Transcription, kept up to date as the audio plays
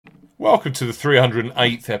Welcome to the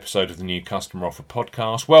 308th episode of the New Customer Offer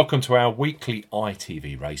podcast. Welcome to our weekly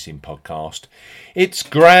ITV racing podcast. It's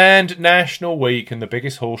Grand National Week and the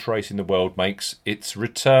biggest horse race in the world makes its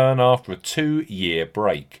return after a 2-year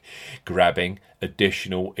break. Grabbing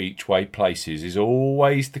additional each-way places is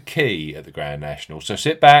always the key at the Grand National. So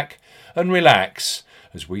sit back and relax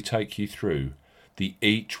as we take you through the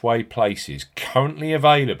each-way places currently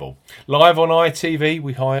available. Live on ITV,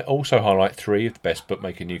 we also highlight 3 of the best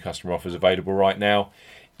Bookmaker new customer offers available right now.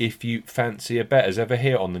 If you fancy a bet, as ever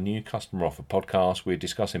here on the New Customer Offer podcast, we're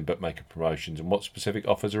discussing Bookmaker promotions and what specific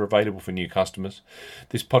offers are available for new customers.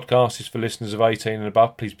 This podcast is for listeners of 18 and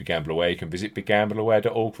above. Please be gamble aware. You can visit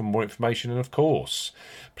begambleaware.org for more information, and of course,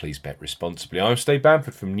 please bet responsibly. I'm Steve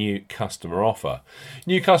Bamford from New Customer Offer.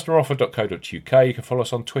 newcustomeroffer.co.uk. You can follow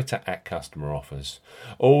us on Twitter at Customer Offers.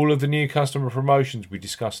 All of the new customer promotions we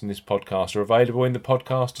discuss in this podcast are available in the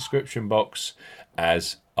podcast description box,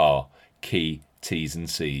 as are key T's and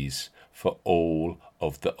C's for all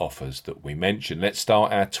of the offers that we mention. Let's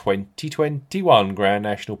start our 2021 Grand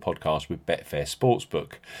National podcast with Betfair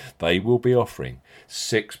Sportsbook. They will be offering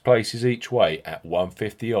 6 places each way at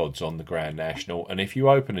 150 odds on the Grand National, and if you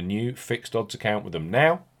open a new fixed odds account with them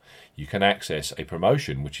now, you can access a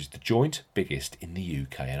promotion which is the joint biggest in the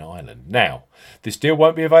UK and Ireland. Now, this deal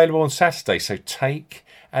won't be available on Saturday, so take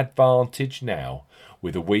advantage now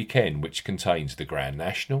with a weekend which contains the Grand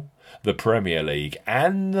National, the Premier League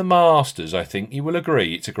and the Masters. I think you will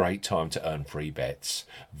agree it's a great time to earn free bets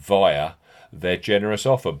via their generous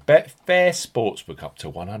offer. Betfair Sportsbook up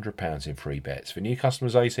to £100 in free bets. For new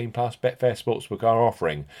customers 18 plus, Betfair Sportsbook are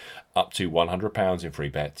offering up to £100 in free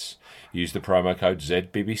bets. Use the promo code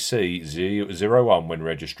ZBBC01 when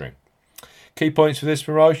registering. Key points for this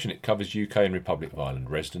promotion: it covers UK and Republic of Ireland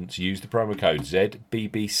residents. Use the promo code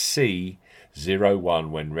ZBBC01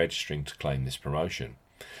 when registering to claim this promotion.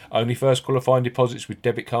 Only first qualifying deposits with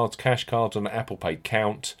debit cards, cash cards on Apple Pay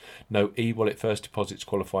count. No e-wallet first deposits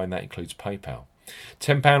qualifying, that includes PayPal.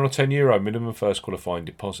 £10 or €10 minimum first qualifying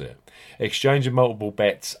deposit. Exchange of multiple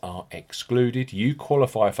bets are excluded. You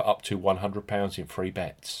qualify for up to £100 in free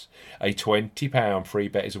bets. A £20 free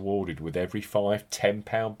bet is awarded with every 5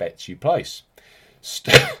 £10 bets you place.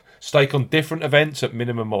 Stake on different events at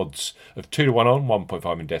minimum odds of 2 to 1 on,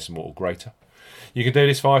 1.5 in decimal or greater. You can do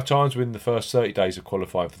this 5 times within the first 30 days of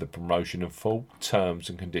qualifying for the promotion, and full terms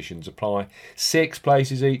and conditions apply. 6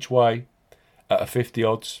 places each way at a 50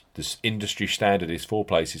 odds. The industry standard is 4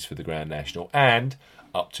 places for the Grand National, and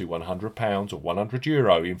up to £100 or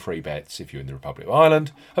 €100 in free bets if you're in the Republic of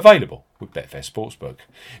Ireland, available with Betfair Sportsbook.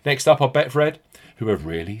 Next up are Betfred, who have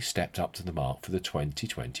really stepped up to the mark for the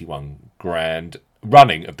 2021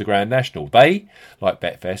 running of the Grand National. They, like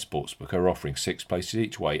Betfair Sportsbook, are offering 6 places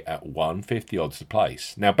each way at 150 odds to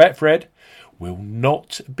place. Now, Betfred will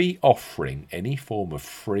not be offering any form of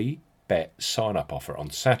free bet sign-up offer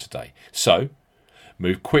on Saturday. So,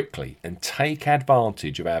 move quickly and take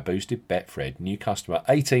advantage of our boosted Betfred new customer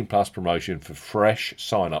 18 plus promotion for fresh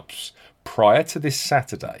sign-ups prior to this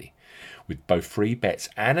Saturday, with both free bets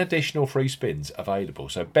and additional free spins available.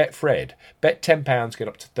 So Betfred, bet £10, get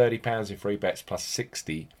up to £30 in free bets plus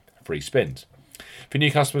 60 free spins. For new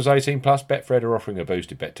customers 18 plus, Betfred are offering a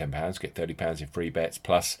boosted bet £10, get £30 in free bets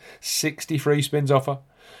plus 60 free spins offer.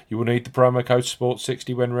 You will need the promo code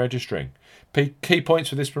SPORT60 when registering. Key points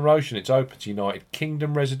for this promotion: it's open to United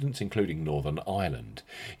Kingdom residents, including Northern Ireland.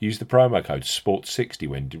 Use the promo code SPORT60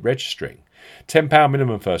 when registering. £10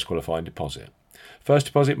 minimum first qualifying deposit. First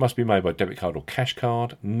deposit must be made by debit card or cash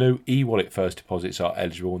card. No e-wallet first deposits are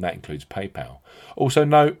eligible, and that includes PayPal. Also,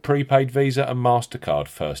 no prepaid Visa and MasterCard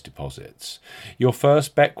first deposits. Your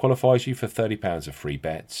first bet qualifies you for £30 of free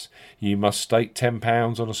bets. You must stake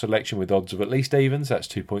 £10 on a selection with odds of at least evens, that's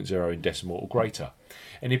 2.0 in decimal or greater.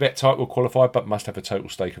 Any bet type will qualify but must have a total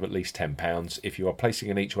stake of at least £10. If you are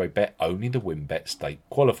placing an each-way bet, only the win bet stake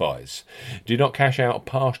qualifies. Do not cash out or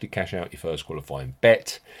partially cash out your first qualifying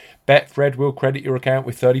bet. Betfred will credit your account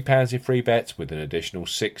with £30 in free bets with an additional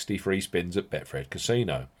 60 free spins at Betfred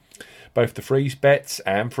Casino. Both the free bets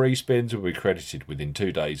and free spins will be credited within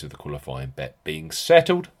 2 days of the qualifying bet being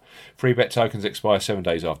settled. Free bet tokens expire 7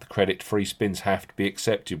 days after credit. Free spins have to be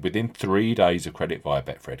accepted within 3 days of credit via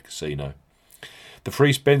Betfred Casino. The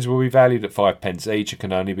free spins will be valued at 5 pence each and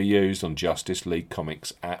can only be used on Justice League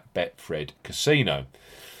comics at Betfred Casino.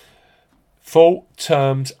 Full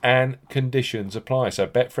terms and conditions apply. So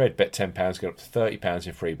Betfred, bet £10, get up to £30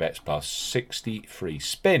 in free bets plus 60 free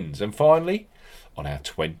spins. And finally, on our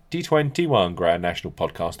 2021 Grand National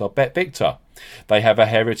podcast are Bet Victor. They have a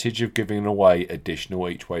heritage of giving away additional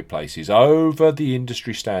each-way places over the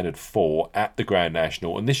industry standard 4 at the Grand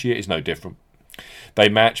National, and this year is no different. They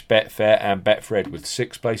match Betfair and Betfred with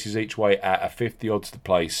 6 places each way at a 50 odds to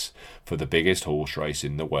place for the biggest horse race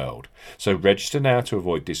in the world. So register now to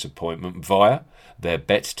avoid disappointment via their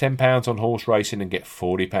Bet £10 on horse racing and get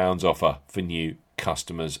 £40 offer for new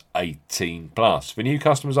customers 18 plus. For new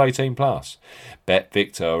customers 18 plus, Bet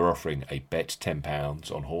Victor are offering a bet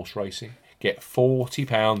 £10 on horse racing. Get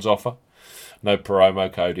 £40 offer. No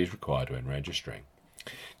promo code is required when registering.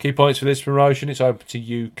 Key points for this promotion: it's open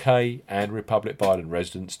to UK and Republic of Ireland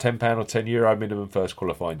residents. £10 or €10 minimum first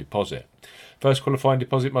qualifying deposit. First qualifying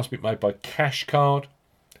deposit must be made by cash card,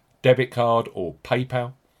 debit card or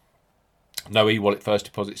PayPal. No e-wallet first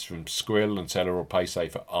deposits from Skrill and Seller or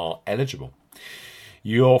PaySafe are eligible.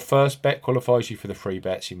 Your first bet qualifies you for the free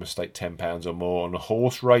bets. You must stake £10 or more on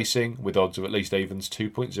horse racing with odds of at least evens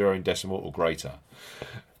 2.0 in decimal or greater.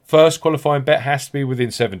 First qualifying bet has to be within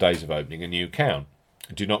 7 days of opening a new account.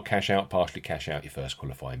 Do not cash out, partially cash out your first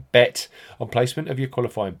qualifying bet. On placement of your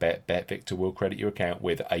qualifying bet, Bet Victor will credit your account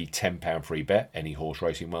with a £10 free bet, any horse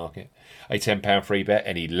racing market, a £10 free bet,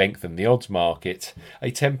 any lengthen the odds market,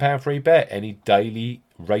 a £10 free bet, any daily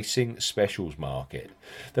racing specials market.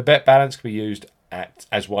 The bet balance can be used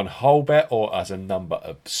as one whole bet or as a number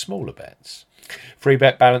of smaller bets. Free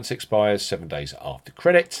bet balance expires 7 days after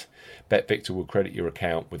credit. Bet Victor will credit your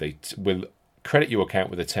account with a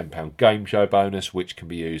 £10 game show bonus, which can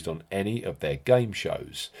be used on any of their game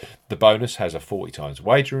shows. The bonus has a 40 times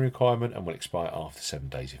wagering requirement and will expire after 7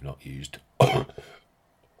 days if not used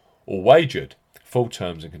or wagered. Full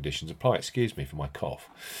terms and conditions apply. Excuse me for my cough.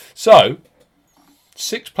 So,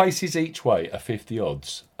 6 places each way are 50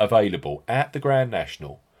 odds available at the Grand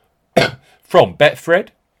National from Betfred,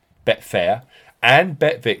 Betfair and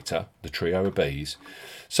Bet Victor, the trio of Bs.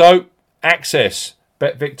 So, access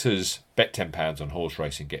Bet Victor's bet £10 on horse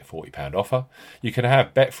racing, get £40 offer. You can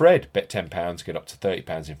have Betfred, bet £10, get up to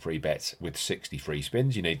 £30 in free bets with 60 free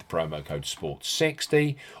spins. You need the promo code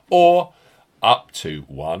SPORTS60 or up to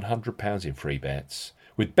 £100 in free bets.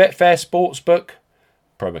 With Betfair Sportsbook,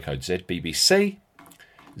 promo code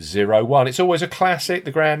ZBBC01. It's always a classic.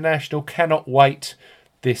 The Grand National cannot wait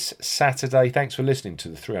this Saturday. Thanks for listening to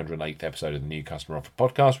the 308th episode of the New Customer Offer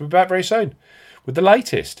Podcast. We'll be back very soon with the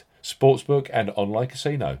latest sportsbook and online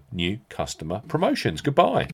casino new customer promotions. Goodbye.